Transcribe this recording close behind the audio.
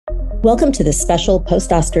Welcome to this special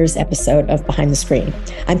post-Oscars episode of Behind the Screen.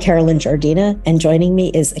 I'm Carolyn Jardina, and joining me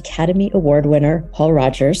is Academy Award winner Paul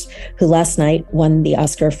Rogers, who last night won the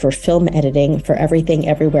Oscar for film editing for Everything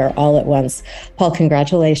Everywhere All at Once. Paul,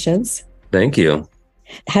 congratulations. Thank you.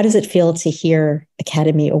 How does it feel to hear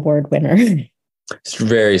Academy Award winner? It's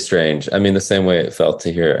very strange. I mean, the same way it felt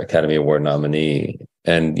to hear Academy Award nominee.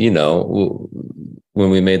 And, when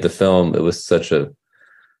we made the film, that was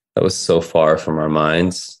so far from our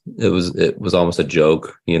minds. It was almost a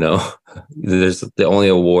joke, There's the only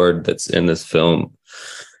award that's in this film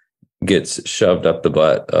gets shoved up the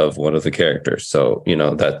butt of one of the characters. So,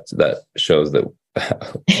 that shows that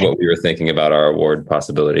what we were thinking about our award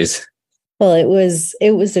possibilities. Well, it was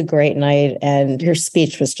a great night, and your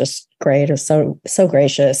speech was just great. It was so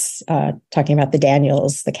gracious, talking about the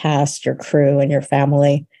Daniels, the cast, your crew, and your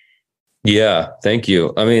family. Yeah, thank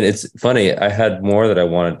you. I mean, it's funny. I had more that I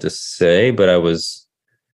wanted to say, but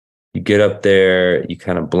you get up there, you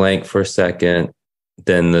kind of blank for a second,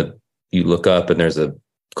 then you look up and there's a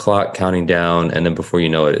clock counting down, and then before you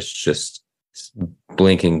know it, it's just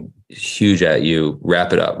blinking huge at you.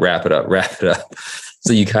 Wrap it up, wrap it up, wrap it up.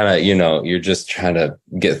 So you kind of, you're just trying to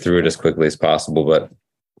get through it as quickly as possible. But,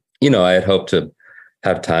 I had hoped to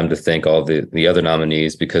have time to thank all the other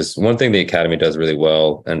nominees, because one thing the Academy does really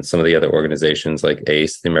well, and some of the other organizations like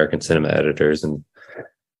ACE, the American Cinema Editors, and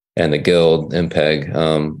the Guild,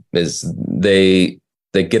 MPEG, is they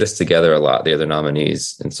get us together a lot, the other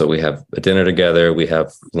nominees. And so we have a dinner together, we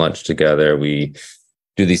have lunch together, we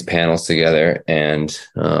do these panels together, and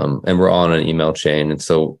we're all on an email chain. And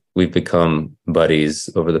so we've become buddies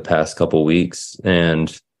over the past couple weeks,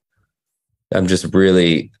 and I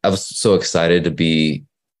was so excited to be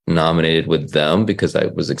nominated with them, because I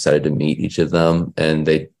was excited to meet each of them, and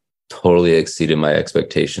they totally exceeded my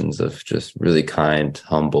expectations of just really kind,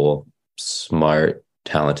 humble, smart,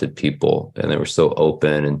 talented people. And they were so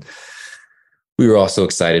open, and we were also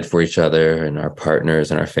excited for each other and our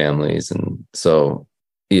partners and our families. And so,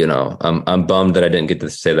 I'm bummed that I didn't get to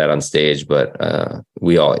say that on stage, but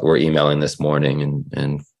we all were emailing this morning,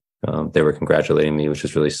 and they were congratulating me, which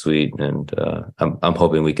was really sweet. And I'm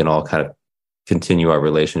hoping we can all kind of continue our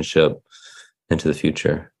relationship into the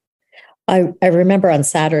future. I remember on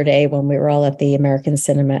Saturday when we were all at the American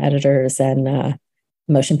Cinema Editors and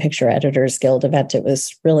Motion Picture Editors Guild event, it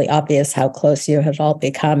was really obvious how close you had all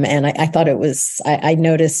become. And I thought it was, I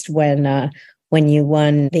noticed when you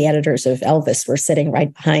won, the editors of Elvis were sitting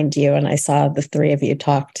right behind you, and I saw the three of you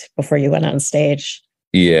talked before you went on stage.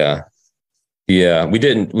 Yeah, we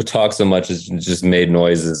talk so much as just made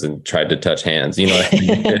noises and tried to touch hands. You know what I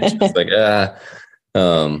mean? It's just like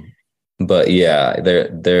but yeah,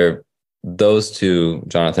 they're those two,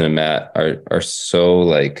 Jonathan and Matt, are so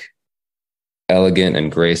like elegant and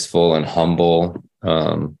graceful and humble.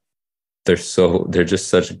 It was so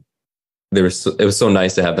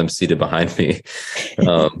nice to have them seated behind me,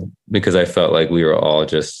 because I felt like we were all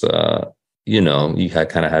just you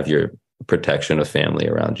kind of have your protection of family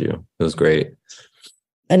around you. It was great.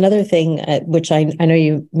 Another thing, which I know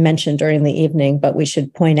you mentioned during the evening, but we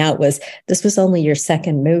should point out, was this was only your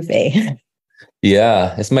second movie.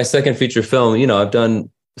 Yeah, it's my second feature film. I've done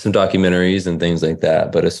some documentaries and things like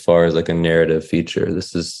that, but as far as like a narrative feature,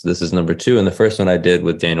 this is number two. And the first one I did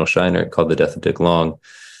with Daniel Scheinert, called The Death of Dick Long.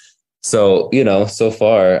 So, so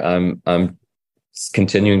far I'm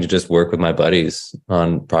continuing to just work with my buddies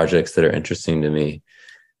on projects that are interesting to me.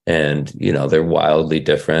 And, they're wildly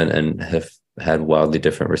different and have had wildly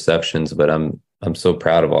different receptions, but I'm so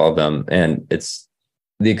proud of all of them. And it's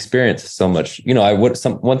the experience is so much,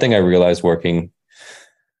 one thing I realized working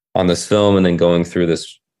on this film and then going through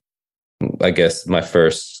this, I guess my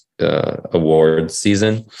first award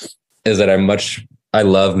season, is that I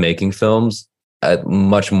love making films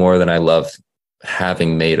much more than I love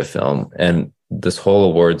having made a film. And this whole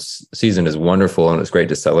awards season is wonderful, and it's great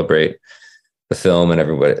to celebrate the film and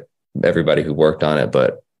everybody who worked on it.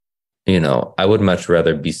 But, I would much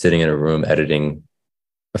rather be sitting in a room editing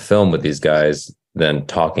a film with these guys than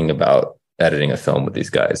talking about editing a film with these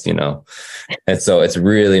guys, And so it's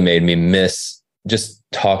really made me miss just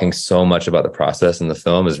talking so much about the process in the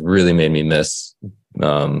film. Has really made me miss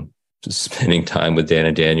just spending time with Dan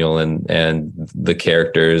and Daniel and the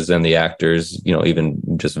characters and the actors, even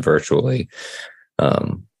just virtually.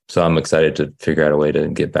 So I'm excited to figure out a way to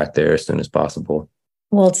get back there as soon as possible.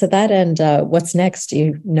 Well, to that end, what's next? Do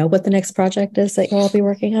you know what the next project is that you'll all be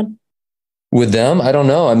working on? With them, I don't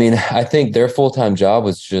know. I mean, I think their full-time job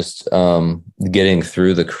was just getting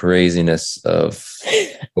through the craziness of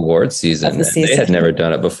award season. They had never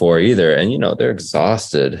done it before either. And, they're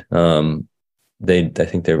exhausted. I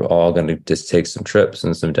think they're all going to just take some trips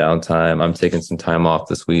and some downtime. I'm taking some time off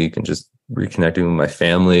this week and just reconnecting with my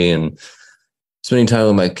family and spending time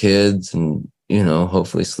with my kids and,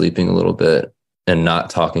 hopefully sleeping a little bit and not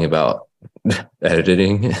talking about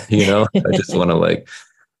editing. I just want to like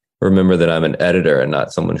remember that I'm an editor and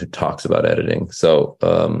not someone who talks about editing. So,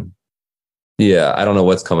 yeah, I don't know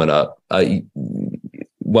what's coming up.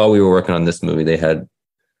 While we were working on this movie, they had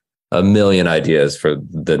a million ideas for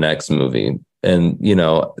the next movie. And,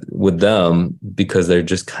 with them, because they're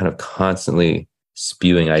just kind of constantly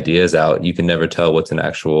spewing ideas out, you can never tell what's an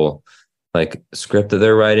actual like script that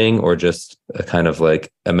they're writing or just a kind of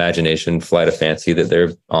like imagination flight of fancy that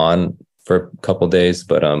they're on for a couple of days.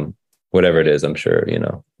 But whatever it is, I'm sure,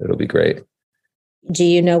 it'll be great. Do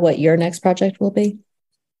you know what your next project will be?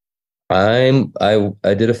 I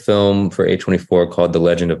did a film for A24 called The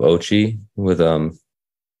Legend of Ochi with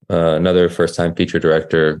another first-time feature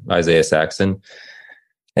director, Isaiah Saxon.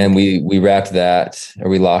 And we wrapped that, or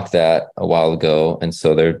we locked that a while ago. And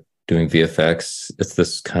so they're doing VFX. It's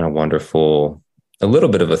this kind of wonderful, a little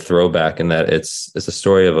bit of a throwback in that it's a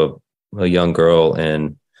story of a young girl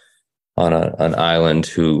on an island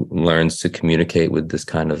who learns to communicate with this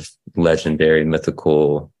kind of legendary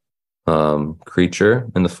mythical creature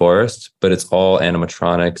in the forest, but it's all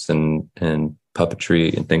animatronics and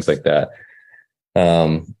puppetry and things like that.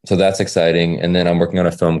 So that's exciting. And then I'm working on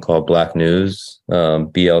a film called Black News,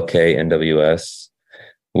 BLKNWS,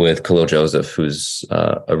 with Khalil Joseph, who's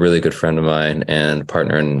a really good friend of mine and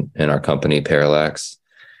partner in our company, Parallax.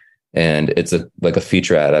 And it's like a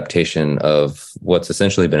feature adaptation of what's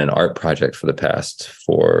essentially been an art project for the past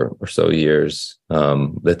 4 or so years.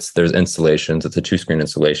 There's installations. It's a 2-screen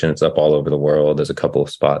installation. It's up all over the world. There's a couple of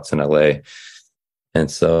spots in LA. And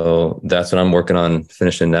so that's what I'm working on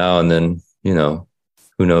finishing now. And then,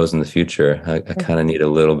 who knows in the future? I kind of need a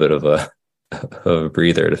little bit of a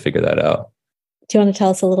breather to figure that out. Do you want to tell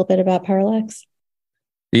us a little bit about Parallax?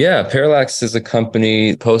 Yeah, Parallax is a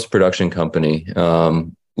company, post-production company.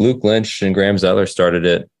 Luke Lynch and Graham Zeller started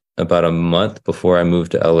it about a month before I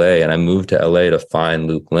moved to LA. And I moved to LA to find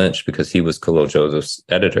Luke Lynch because he was Khalil Joseph's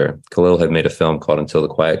editor. Khalil had made a film called Until the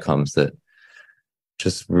Quiet Comes that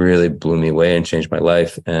just really blew me away and changed my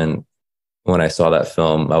life. And when I saw that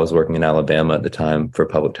film, I was working in Alabama at the time for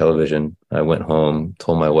public television. I went home,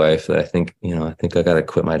 told my wife that I think I got to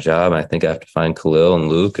quit my job. And I think I have to find Khalil and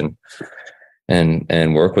Luke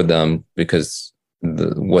and work with them because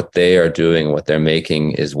what they are doing, what they're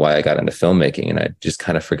making is why I got into filmmaking. And I just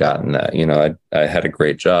kind of forgotten that, I had a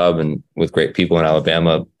great job and with great people in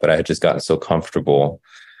Alabama, but I had just gotten so comfortable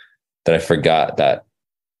that I forgot that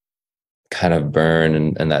kind of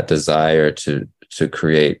burn and that desire to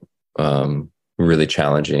create really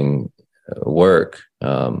challenging work.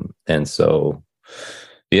 And so,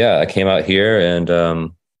 yeah, I came out here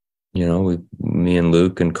and, me and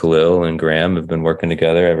Luke and Khalil and Graham have been working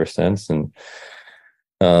together ever since. And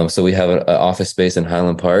so we have an office space in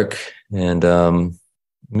Highland Park and, a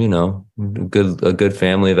good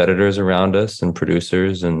family of editors around us and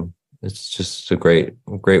producers. And it's just a great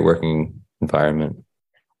working environment.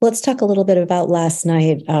 Let's talk a little bit about last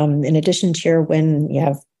night. In addition to your win, you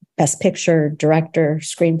have Best Picture, Director,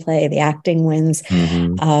 Screenplay, the acting wins.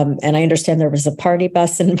 Mm-hmm. And I understand there was a party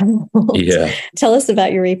bus involved. Yeah. Tell us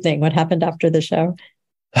about your evening. What happened after the show?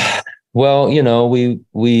 Well,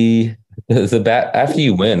 after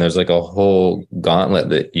you win, there's like a whole gauntlet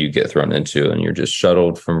that you get thrown into and you're just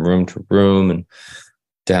shuttled from room to room and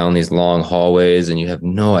down these long hallways and you have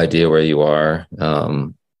no idea where you are.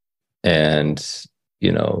 And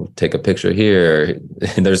take a picture here.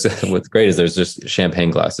 And what's great is there's just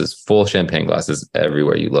full champagne glasses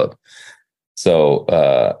everywhere you look. So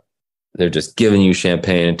they're just giving you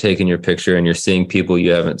champagne and taking your picture and you're seeing people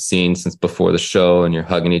you haven't seen since before the show and you're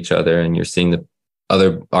hugging each other and you're seeing the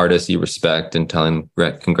other artists you respect and telling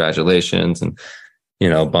congratulations and,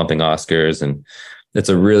 bumping Oscars. And it's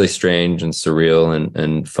a really strange and surreal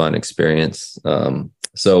and fun experience.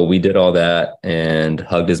 So we did all that and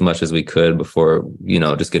hugged as much as we could before,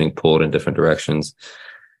 just getting pulled in different directions.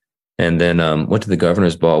 And then went to the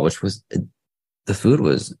governor's ball, the food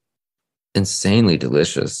was insanely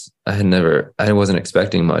delicious. I wasn't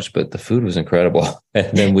expecting much, but the food was incredible.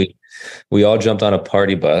 And then we all jumped on a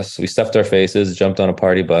party bus. We stuffed our faces, jumped on a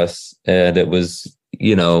party bus. And it was,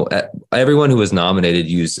 everyone who was nominated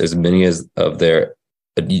used as many of their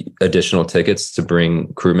additional tickets to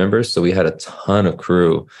bring crew members. So we had a ton of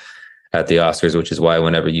crew at the Oscars, which is why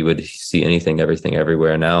whenever you would see anything, everything,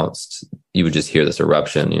 everywhere announced, you would just hear this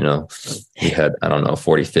eruption. We had,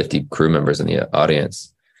 40, 50 crew members in the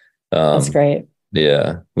audience. That's great.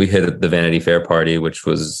 Yeah. We hit the Vanity Fair party, which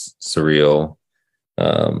was surreal.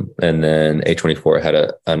 And then A24 had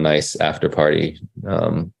a nice after party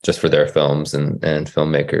just for their films and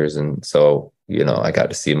filmmakers. And so, I got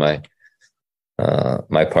to see my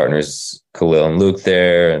partners Khalil and Luke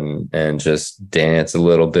there and just dance a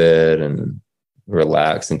little bit and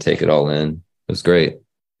relax and take it all in. It was great.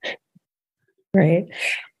 Right.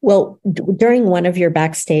 Well, during one of your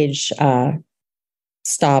backstage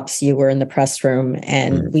stops, you were in the press room,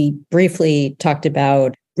 and we briefly talked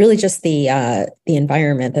about really just the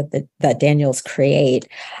environment that Daniels create.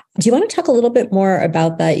 Do you want to talk a little bit more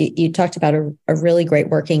about that? You talked about a really great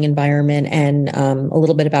working environment and a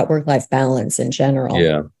little bit about work-life balance in general.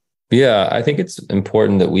 Yeah. I think it's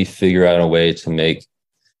important that we figure out a way to make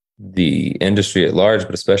the industry at large,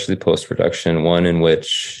 but especially post-production, one in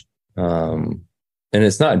which, and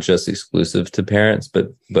it's not just exclusive to parents,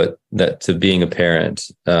 but that to being a parent,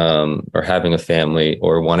 or having a family,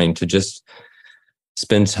 or wanting to just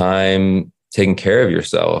spend time taking care of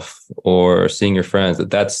yourself or seeing your friends,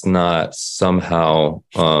 that's not somehow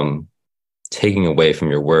taking away from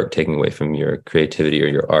your work, taking away from your creativity or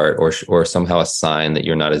your art, or somehow a sign that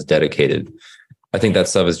you're not as dedicated. I think that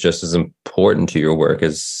stuff is just as important to your work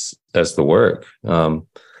as the work. And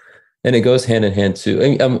it goes hand in hand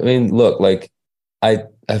too. I mean, look, like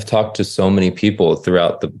I've talked to so many people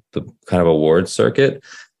throughout the kind of award circuit,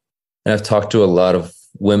 and I've talked to a lot of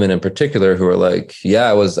women in particular who are like,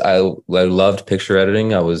 yeah, I loved picture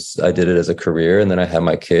editing. I did it as a career, and then I had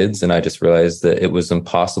my kids, and I just realized that it was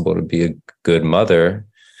impossible to be a good mother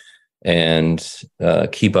and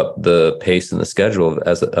keep up the pace and the schedule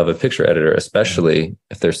of a picture editor, especially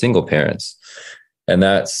if they're single parents. And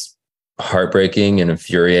that's heartbreaking and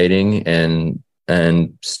infuriating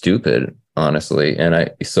and stupid, honestly.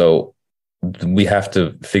 So we have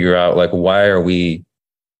to figure out, like, why are we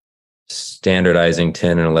standardizing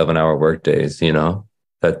 10 and 11-hour work days?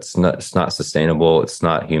 It's not sustainable. It's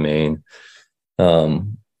not humane.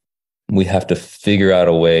 We have to figure out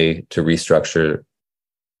a way to restructure,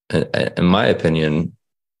 in my opinion,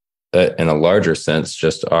 in a larger sense,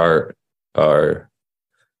 just our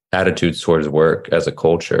attitudes towards work as a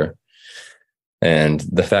culture, and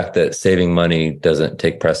the fact that saving money doesn't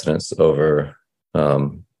take precedence over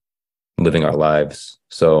living our lives.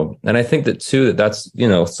 So, and I think that too, that's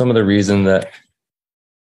some of the reason that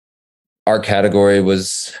our category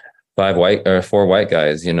was 4 white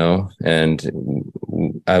guys, and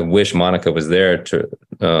I wish Monica was there to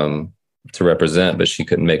represent, but she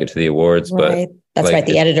couldn't make it to the awards. Right. But that's right.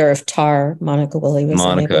 The editor of Tar, Monica Woolley, was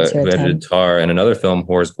unable to attend. Edited Tar, and another film,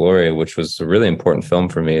 Whore's Glory, which was a really important film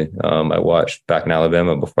for me. I watched back in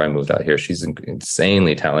Alabama before I moved out here. She's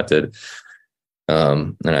insanely talented.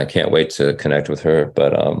 And I can't wait to connect with her.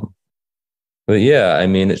 But yeah, I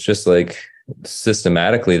mean, it's just like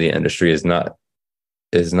systematically the industry is not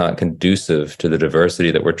conducive to the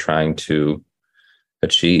diversity that we're trying to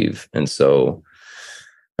achieve. And so,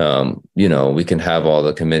 we can have all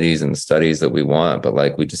the committees and the studies that we want, but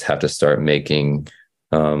like, we just have to start making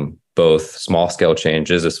both small scale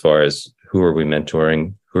changes as far as who are we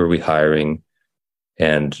mentoring, who are we hiring,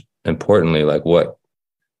 and importantly, like, what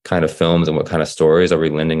kind of films and what kind of stories are we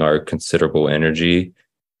lending our considerable energy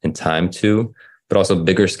and time to, but also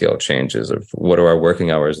bigger scale changes of what do our working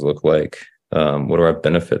hours look like? What are our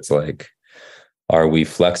benefits like? Are we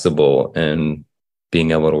flexible in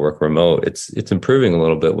being able to work remote? It's improving a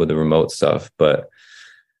little bit with the remote stuff, but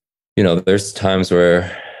there's times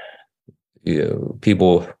where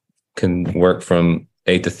people can work from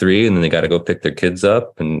 8 to 3, and then they got to go pick their kids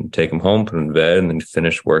up and take them home, put them to bed, and then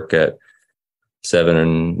finish work at 7,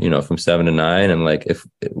 and from 7 to 9. And like, if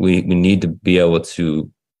we need to be able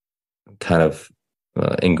to kind of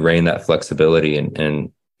ingrain that flexibility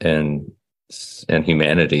and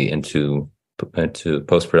humanity into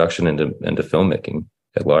post-production and into filmmaking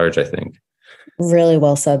at large, I think. Really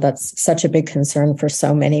well said. That's such a big concern for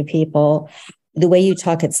so many people. The way you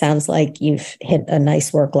talk, it sounds like you've hit a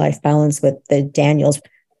nice work-life balance with the Daniels.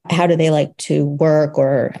 How do they like to work,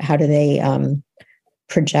 or how do they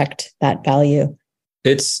project that value?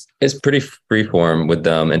 It's pretty freeform with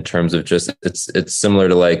them in terms of just, it's similar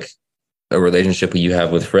to like a relationship you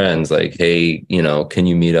have with friends. Like, hey, can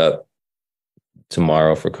you meet up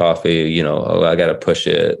tomorrow for coffee? Oh, I got to push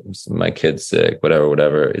it. My kid's sick,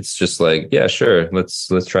 whatever. It's just like, yeah, sure. Let's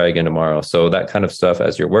try again tomorrow. So that kind of stuff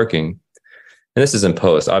as you're working, and this is in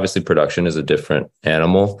post, obviously production is a different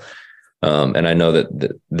animal. And I know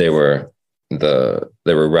that they were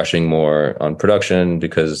rushing more on production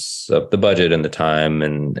because of the budget and the time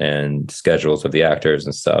and schedules of the actors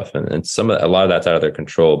and stuff. And a lot of that's out of their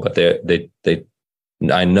control, but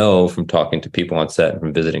I know from talking to people on set and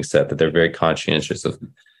from visiting set that they're very conscientious of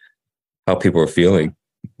how people are feeling,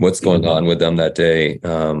 what's going on with them that day.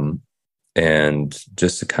 And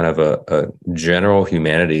just a kind of a general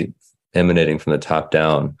humanity emanating from the top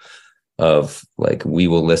down of like, we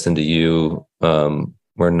will listen to you.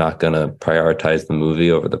 We're not going to prioritize the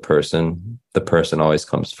movie over the person. The person always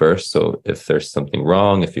comes first. So if there's something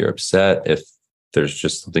wrong, if you're upset, if there's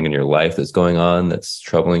just something in your life that's going on that's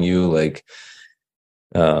troubling you, like,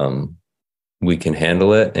 we can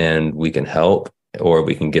handle it and we can help, or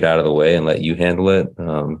we can get out of the way and let you handle it.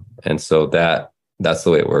 And so that's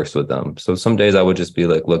the way it works with them. So some days I would just be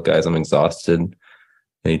like, look, guys, I'm exhausted.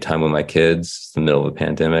 Anytime with my kids, it's the middle of a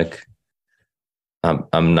pandemic.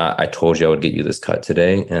 I'm not, I told you I would get you this cut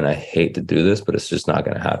today, and I hate to do this, but it's just not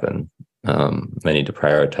going to happen. I need to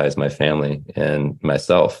prioritize my family and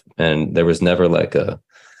myself. And there was never like a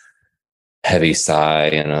heavy sigh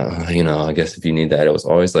and I guess if you need that, it was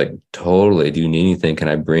always like, totally. Do you need anything? Can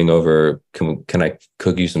I bring over, can I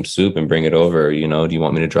cook you some soup and bring it over? Do you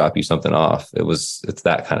want me to drop you something off? It's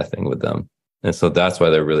that kind of thing with them. And so that's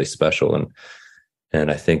why they're really special.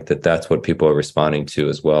 And I think that that's what people are responding to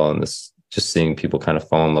as well. And this, just seeing people kind of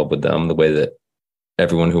fall in love with them the way that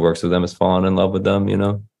everyone who works with them has fallen in love with them,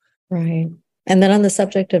 Right. And then on the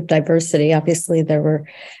subject of diversity, obviously there were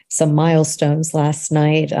some milestones last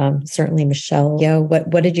night. Certainly Michelle,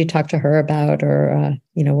 what did you talk to her about, or,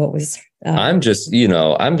 what was... I'm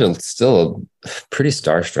still pretty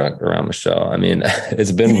starstruck around Michelle. I mean,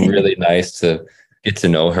 it's been really nice to get to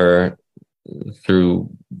know her through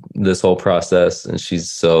this whole process. And she's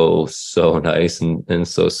so nice and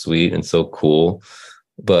so sweet and so cool.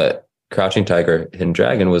 But Crouching Tiger, Hidden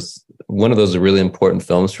Dragon was one of those really important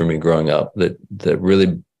films for me growing up that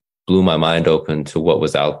really blew my mind open to what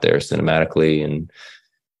was out there cinematically,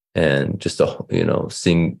 and just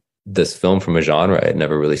seeing this film from a genre I'd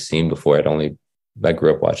never really seen before. I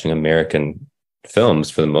grew up watching American films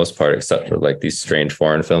for the most part, except for like these strange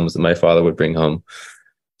foreign films that my father would bring home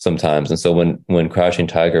sometimes. And so when Crouching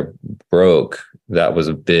Tiger broke, that was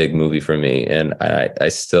a big movie for me. And I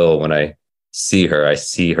still, when I see her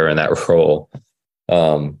in that role.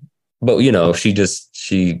 But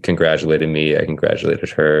she congratulated me. I congratulated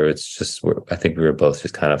her. It's just, I think we were both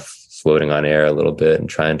just kind of floating on air a little bit and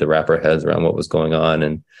trying to wrap our heads around what was going on.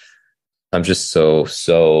 And I'm just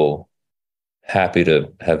so happy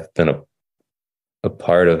to have been a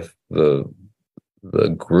part of the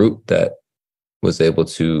group that was able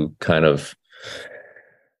to kind of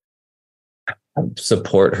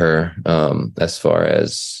support her, as far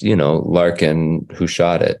as, Larkin, who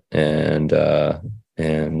shot it, and the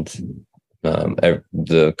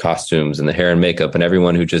costumes and the hair and makeup, and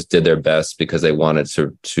everyone who just did their best because they wanted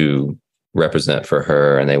to represent for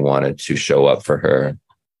her and they wanted to show up for her.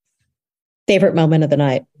 Favorite moment of the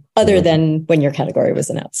night, other than when your category was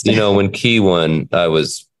announced? When Key won, I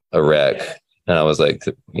was a wreck, and I was like,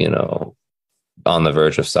 on the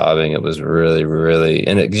verge of sobbing. It was really, really,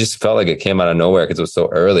 and it just felt like it came out of nowhere because it was so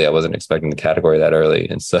early. I wasn't expecting the category that early.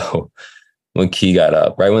 And so when Key got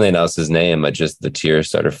up, right when they announced his name, the tears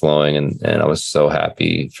started flowing, and I was so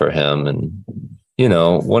happy for him. And,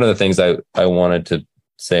 one of the things I wanted to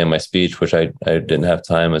say in my speech, which I didn't have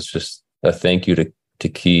time, is just a thank you to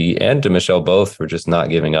Key and to Michelle both for just not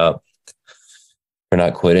giving up, for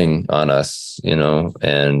not quitting on us,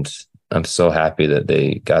 and I'm so happy that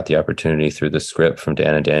they got the opportunity through the script from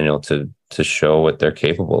Dan and Daniel to show what they're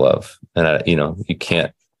capable of. And you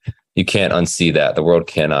can't unsee that. The world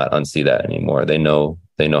cannot unsee that anymore. They know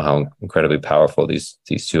how incredibly powerful these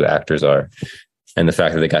two actors are. And the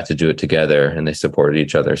fact that they got to do it together and they supported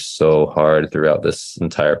each other so hard throughout this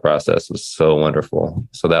entire process was so wonderful.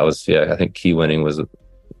 So that was, I think Key winning was,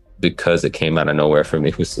 because it came out of nowhere for me,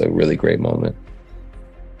 it was a really great moment.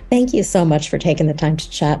 Thank you so much for taking the time to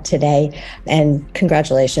chat today, and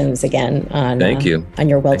congratulations again on Thank you on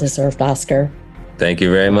your well-deserved Oscar. Thank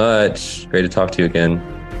you very much. Great to talk to you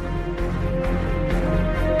again.